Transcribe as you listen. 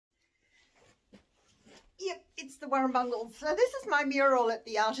Yep, it's the Warrumbungle. So this is my mural at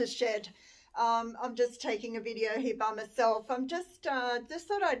the artist shed. I'm just taking a video here by myself. I'm just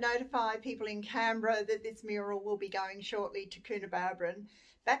thought I'd notify people in Canberra that this mural will be going shortly to Coonabarabran,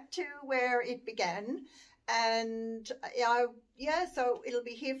 back to where it began. And yeah, so it'll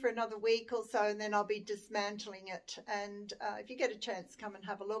be here for another week or so, and then I'll be dismantling it. And if you get a chance, come and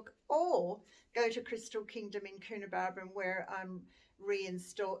have a look, or go to Crystal Kingdom in Coonabarabran, where I'm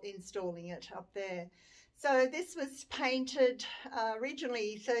installing it up there. So this was painted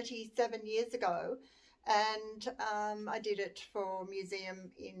originally 37 years ago, and I did it for a museum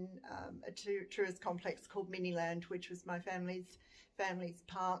in a tourist complex called Miniland, which was my family's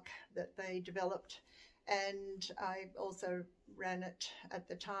park that they developed. And I also ran it at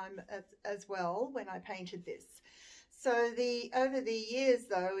the time as well when I painted this. So over the years,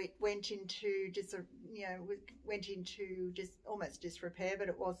 though, it went into almost disrepair, but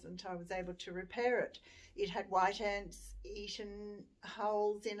it wasn't. I was able to repair it. It had white ants eaten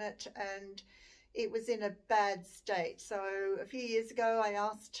holes in it, and it was in a bad state. So a few years ago, I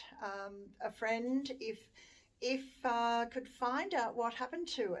asked a friend if I could find out what happened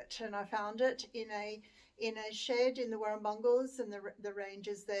to it, and I found it in a shed in the Warrumbungles, and the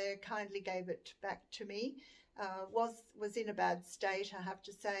rangers there kindly gave it back to me. Was in a bad state, I have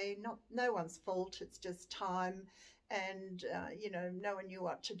to say. No one's fault. It's just time, and no one knew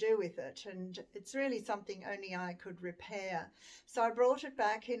what to do with it, and it's really something only I could repair. So I brought it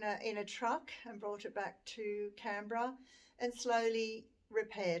back in a truck and brought it back to Canberra and slowly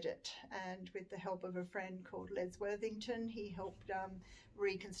repaired it. And with the help of a friend called Les Worthington, he helped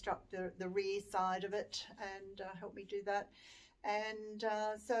reconstruct the rear side of it and helped me do that. And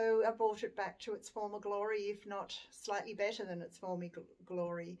so I brought it back to its former glory, if not slightly better than its former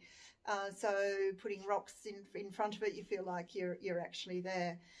glory. So putting rocks in front of it, you feel like you're actually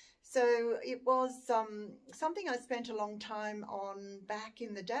there. So it was something I spent a long time on back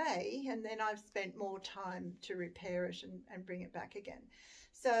in the day, and then I've spent more time to repair it and bring it back again.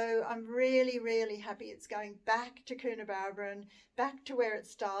 So I'm really, really happy it's going back to Coonabarabran, back to where it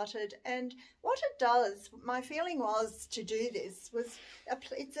started. And what it does, my feeling was to do this, was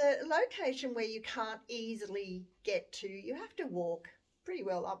it's a location where you can't easily get to. You have to walk pretty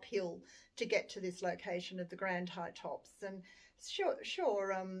well uphill to get to this location of the Grand High Tops. And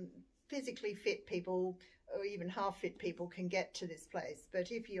sure, physically fit people or even half fit people can get to this place. But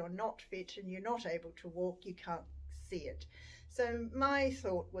if you're not fit and you're not able to walk, you can't see it. So my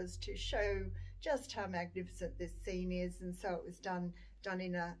thought was to show just how magnificent this scene is, and so it was done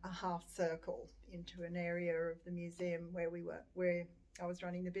in a half circle into an area of the museum where I was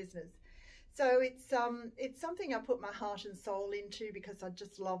running the business. So it's something I put my heart and soul into because I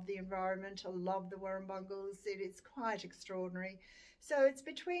just love the environment. I love the Warrumbungles. It is quite extraordinary. So it's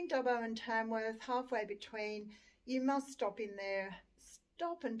between Dubbo and Tamworth, halfway between. You must stop in there,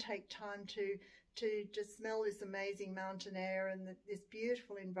 stop and take time to just smell this amazing mountain air and this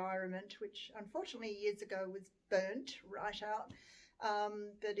beautiful environment, which unfortunately years ago was burnt right out,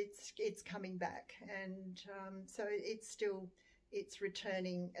 but it's coming back, and so it's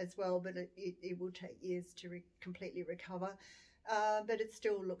returning as well, but it will take years to completely recover, but it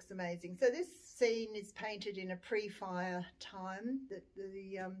still looks amazing. So this scene is painted in a pre-fire time.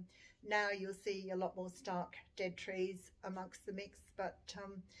 Now you'll see a lot more stark dead trees amongst the mix, but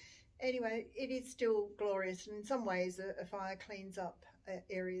anyway, it is still glorious, and in some ways a fire cleans up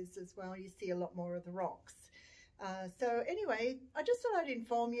areas as well. You see a lot more of the rocks. So anyway, I just thought I'd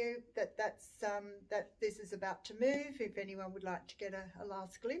inform you that this is about to move, if anyone would like to get a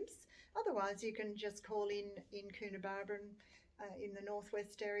last glimpse. Otherwise, you can just call in Coonabarabran in the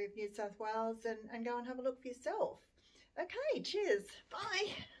northwest area of New South Wales and go and have a look for yourself. Okay, cheers.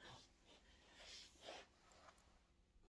 Bye.